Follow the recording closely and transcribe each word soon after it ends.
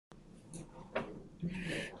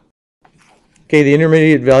Okay, the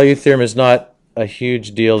intermediate value theorem is not a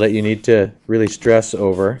huge deal that you need to really stress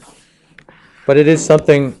over, but it is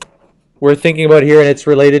something we're thinking about here, and it's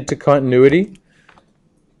related to continuity.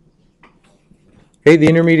 Okay, the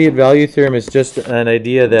intermediate value theorem is just an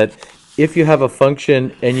idea that if you have a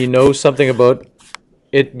function and you know something about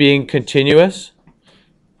it being continuous,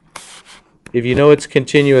 if you know it's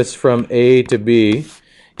continuous from A to B,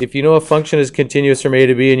 if you know a function is continuous from A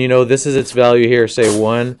to B and you know this is its value here, say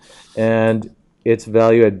 1, and its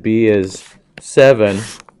value at B is 7,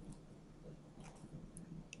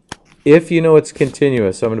 if you know it's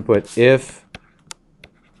continuous, so I'm going to put if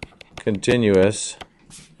continuous,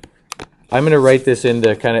 I'm going to write this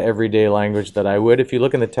into kind of everyday language that I would. If you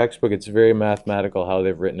look in the textbook, it's very mathematical how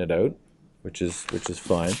they've written it out, which is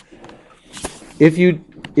fine. If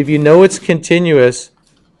you know it's continuous,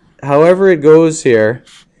 however it goes here,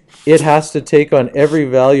 it has to take on every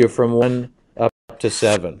value from 1 up to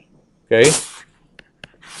 7. Okay?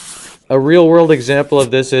 A real world example of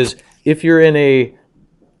this is if you're in a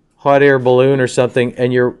hot air balloon or something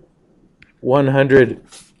and you're 100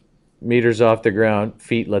 meters off the ground,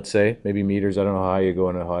 feet let's say, maybe meters, I don't know how high you go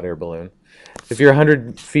in a hot air balloon. If you're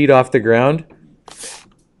 100 feet off the ground,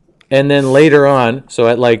 and then later on, so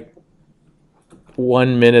at like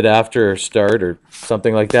 1 minute after start or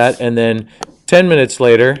something like that, and then 10 minutes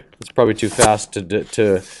later, it's probably too fast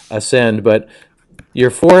to ascend, but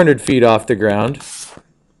you're 400 feet off the ground,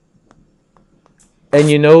 and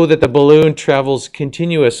you know that the balloon travels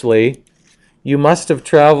continuously, you must have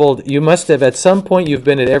at some point you've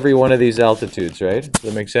been at every one of these altitudes, right? Does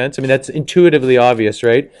that make sense? I mean, that's intuitively obvious,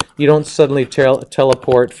 right? You don't suddenly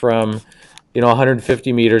teleport from,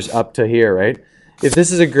 150 meters up to here, right? If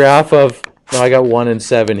this is a graph of, I got 1 and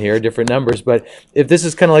 7 here, different numbers, but if this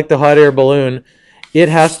is kind of like the hot air balloon, it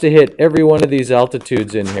has to hit every one of these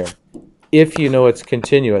altitudes in here if you know it's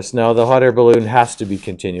continuous. Now, the hot air balloon has to be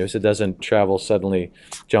continuous. It doesn't travel suddenly,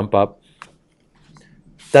 jump up.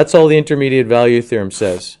 That's all the intermediate value theorem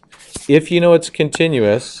says. If you know it's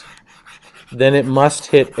continuous, then it must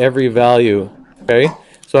hit every value, okay?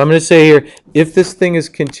 So I'm going to say here, if this thing is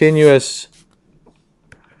continuous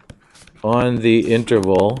on the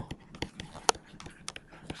interval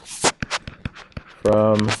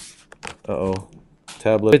from,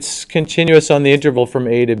 tablet, it's continuous on the interval from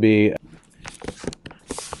A to B,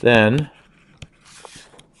 then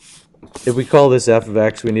if we call this f of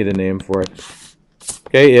x, we need a name for it.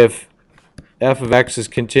 Okay, if f of x is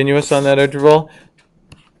continuous on that interval,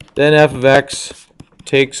 then f of x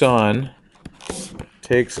takes on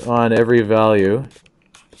every value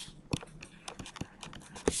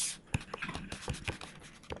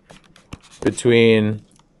between,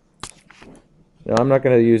 now I'm not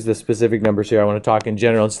going to use the specific numbers here, I want to talk in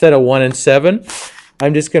general. Instead of 1 and 7,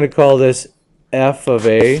 I'm just going to call this f of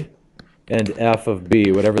a and f of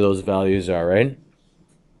b, whatever those values are, right?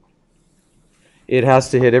 It has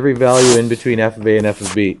to hit every value in between f of a and f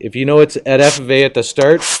of b. If you know it's at f of a at the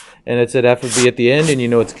start and it's at f of b at the end and you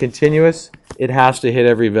know it's continuous, it has to hit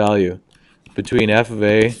every value between f of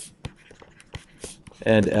a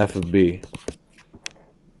and f of b.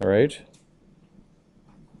 All right?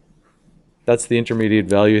 That's the intermediate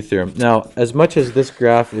value theorem. Now, as much as this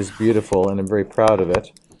graph is beautiful and I'm very proud of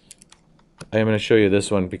it, I am going to show you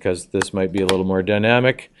this one because this might be a little more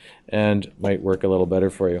dynamic and might work a little better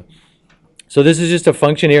for you. So this is just a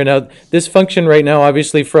function here. Now, this function right now,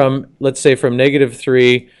 obviously from, let's say from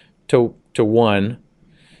 -3 to 1,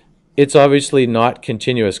 it's obviously not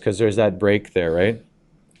continuous because there's that break there, right?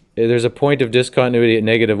 There's a point of discontinuity at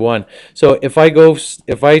 -1. So if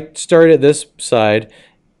I start at this side,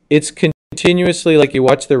 it's continuously, like you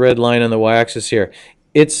watch the red line on the y-axis here.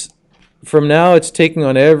 From now, it's taking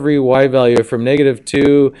on every y value from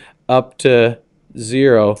 -2 up to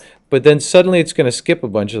 0, but then suddenly it's going to skip a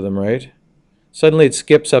bunch of them, right? Suddenly it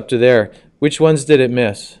skips up to there. Which ones did it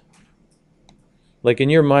miss? Like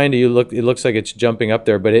in your mind, it looks like it's jumping up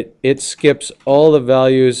there, but it skips all the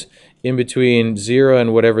values in between 0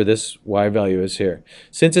 and whatever this y value is here.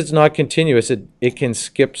 Since it's not continuous, it can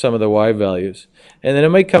skip some of the y values. And then it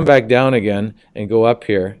might come back down again and go up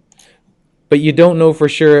here. But you don't know for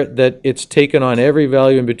sure that it's taken on every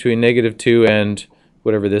value in between -2 and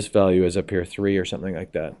whatever this value is up here, 3 or something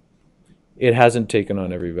like that. It hasn't taken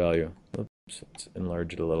on every value. Oops, let's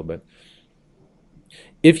enlarge it a little bit.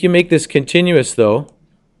 If you make this continuous though,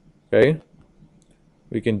 okay,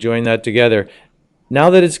 we can join that together. Now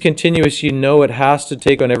that it's continuous, you know it has to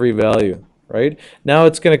take on every value, right? Now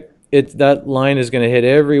that line is going to hit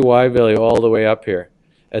every y value all the way up here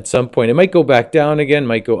at some point. It might go back down again,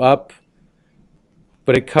 might go up.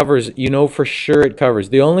 but it covers, you know for sure it covers.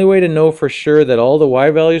 The only way to know for sure that all the y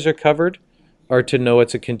values are covered are to know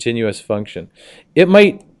it's a continuous function. It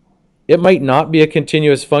might not be a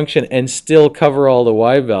continuous function and still cover all the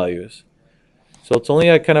y values. So it's only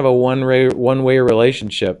a kind of a one-way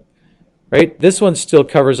relationship, right? This one still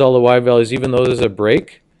covers all the y values even though there's a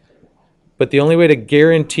break. But the only way to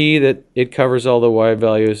guarantee that it covers all the y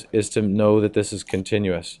values is to know that this is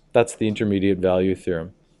continuous. That's the intermediate value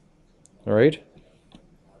theorem. All right?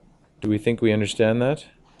 Do we think we understand that?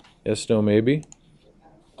 Yes, no, maybe?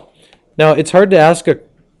 Now, it's hard to ask a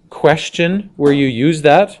question where you use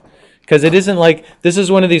that, because it isn't like, this is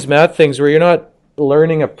one of these math things where you're not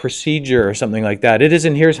learning a procedure or something like that. It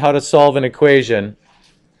isn't, here's how to solve an equation.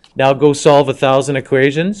 Now go solve 1,000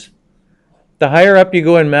 equations. The higher up you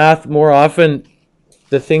go in math, more often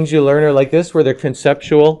the things you learn are like this, where they're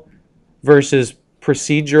conceptual versus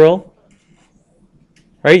procedural.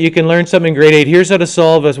 Right? You can learn something in grade 8. Here's how to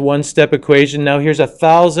solve a one-step equation. Now here's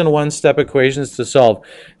 1,000 one-step equations to solve.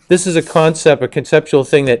 This is a concept, a conceptual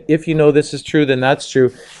thing that if you know this is true, then that's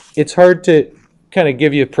true. It's hard to kind of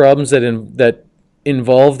give you problems that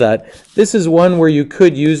involve that. This is one where you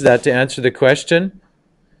could use that to answer the question.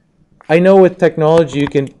 I know with technology you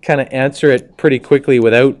can kind of answer it pretty quickly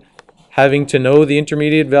without having to know the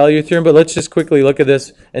intermediate value theorem, but let's just quickly look at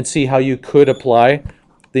this and see how you could apply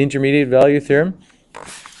the intermediate value theorem.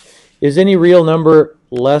 Is any real number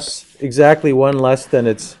exactly 1 less than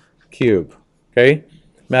its cube? Okay?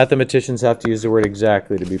 Mathematicians have to use the word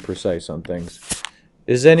exactly to be precise on things.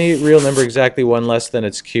 Is any real number exactly 1 less than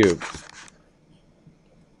its cube?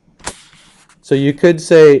 So you could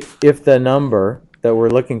say if the number that we're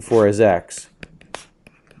looking for is x.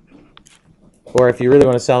 Or if you really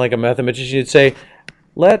want to sound like a mathematician, you'd say,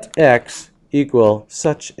 let x equal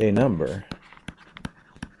such a number.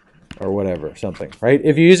 Or whatever, something, right?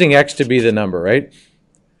 If you're using x to be the number, right?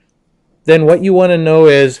 Then what you want to know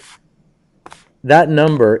is that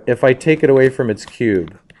number, if I take it away from its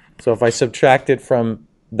cube. So if I subtract it from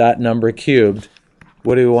that number cubed,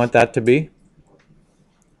 what do we want that to be?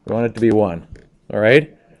 We want it to be 1, all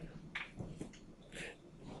right?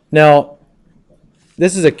 Now,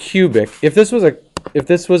 this is a cubic. If this was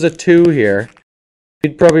a 2 here,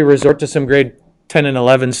 you'd probably resort to some grade 10 and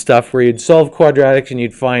 11 stuff where you'd solve quadratics and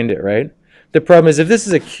you'd find it, right? The problem is if this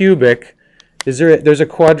is a cubic, there's a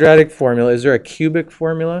quadratic formula. Is there a cubic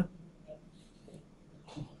formula?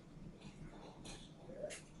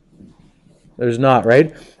 There's not,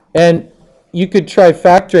 right? And you could try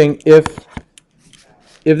factoring.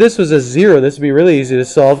 If this was a 0, this would be really easy to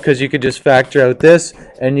solve because you could just factor out this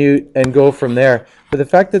and go from there. But the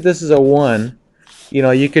fact that this is a 1, you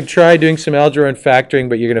know, you could try doing some algebra and factoring,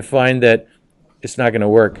 but you're going to find that it's not going to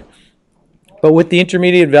work. But with the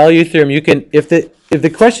intermediate value theorem, you can, if the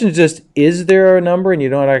question is just is there a number and you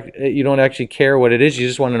don't actually care what it is, you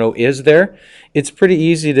just want to know is there, it's pretty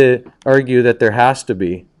easy to argue that there has to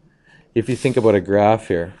be if you think about a graph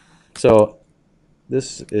here. So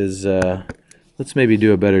this is let's maybe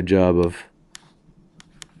do a better job of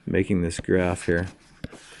making this graph here.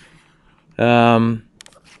 So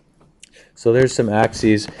there's some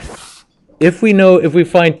axes. If we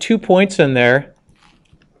find 2 points in there,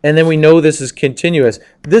 and then we know this is continuous,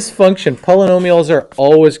 this function, polynomials are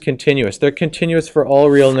always continuous. They're continuous for all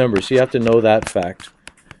real numbers, so you have to know that fact.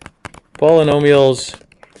 Polynomials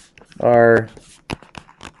are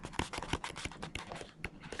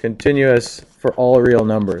continuous for all real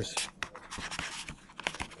numbers.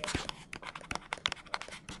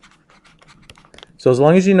 So as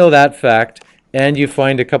long as you know that fact, and you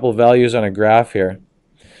find a couple values on a graph here,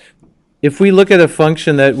 if we look at a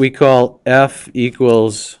function that we call f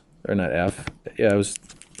equals, or not f, yeah, I was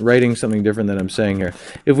writing something different than I'm saying here.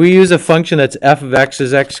 If we use a function that's f of x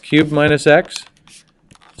is x cubed minus x,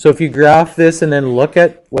 so if you graph this and then look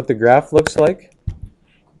at what the graph looks like,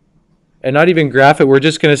 and not even graph it, we're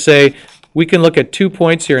just going to say, we can look at 2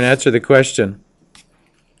 points here and answer the question.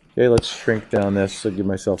 Okay, let's shrink down this so give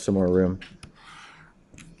myself some more room,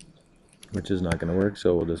 which is not going to work,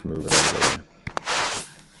 so we'll just move it over.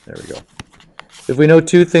 There we go. If we know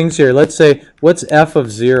 2 things here, let's say, what's f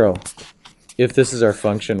of 0? If this is our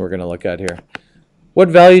function we're going to look at here. What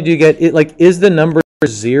value do you get? Is the number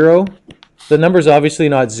 0? The number's obviously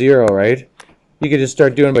not 0, right? You could just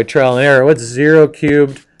start doing by trial and error. What's 0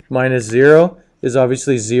 cubed minus 0 is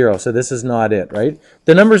obviously 0, so this is not it, right?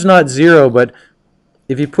 The number's not 0, but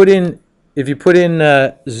if you put in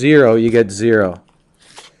 0, you get 0.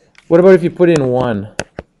 What about if you put in 1?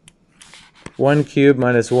 1 cubed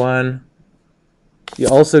minus 1, you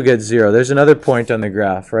also get 0. There's another point on the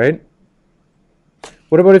graph, right?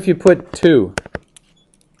 What about if you put 2?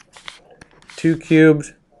 2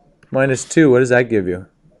 cubed minus 2, what does that give you?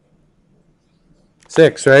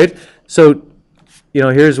 6, right? So, you know,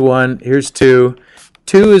 here's 1, here's 2.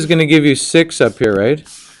 2 is going to give you 6 up here, right?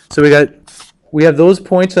 So we have those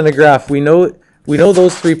points on the graph. We know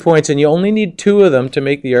those 3 points, and you only need 2 of them to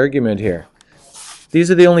make the argument here.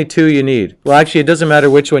 These are the only 2 you need. Well, actually, it doesn't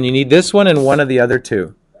matter which one. You need this one and one of the other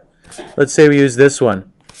 2. Let's say we use this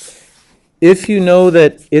one. If you know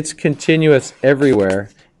that it's continuous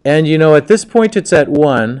everywhere, and you know at this point it's at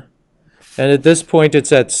 1, and at this point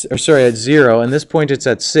it's at 0, and this point it's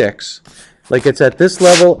at 6, like it's at this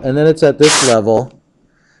level, and then it's at this level,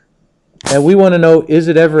 and we want to know, is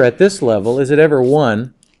it ever at this level? Is it ever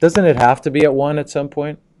 1? Doesn't it have to be at 1 at some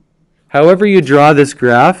point? However you draw this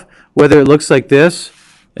graph, whether it looks like this,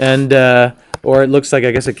 and or it looks like,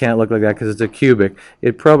 I guess it can't look like that because it's a cubic.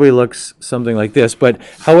 It probably looks something like this. But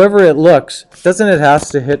however it looks, doesn't it have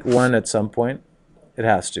to hit 1 at some point? It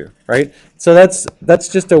has to, right? So that's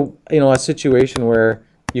just a situation where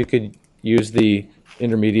you could use the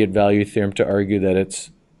intermediate value theorem to argue that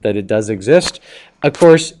it does exist. Of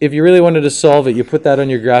course, if you really wanted to solve it, you put that on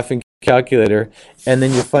your graphing calculator, and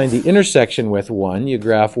then you find the intersection with 1. You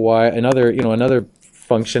graph y, another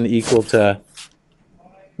function equal to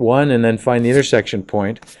 1, and then find the intersection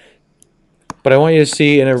point. But I want you to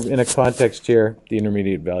see in a context here the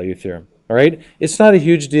intermediate value theorem. All right? It's not a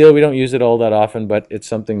huge deal. We don't use it all that often, but it's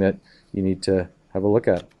something that you need to have a look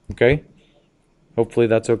at. Okay? Hopefully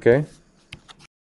that's okay.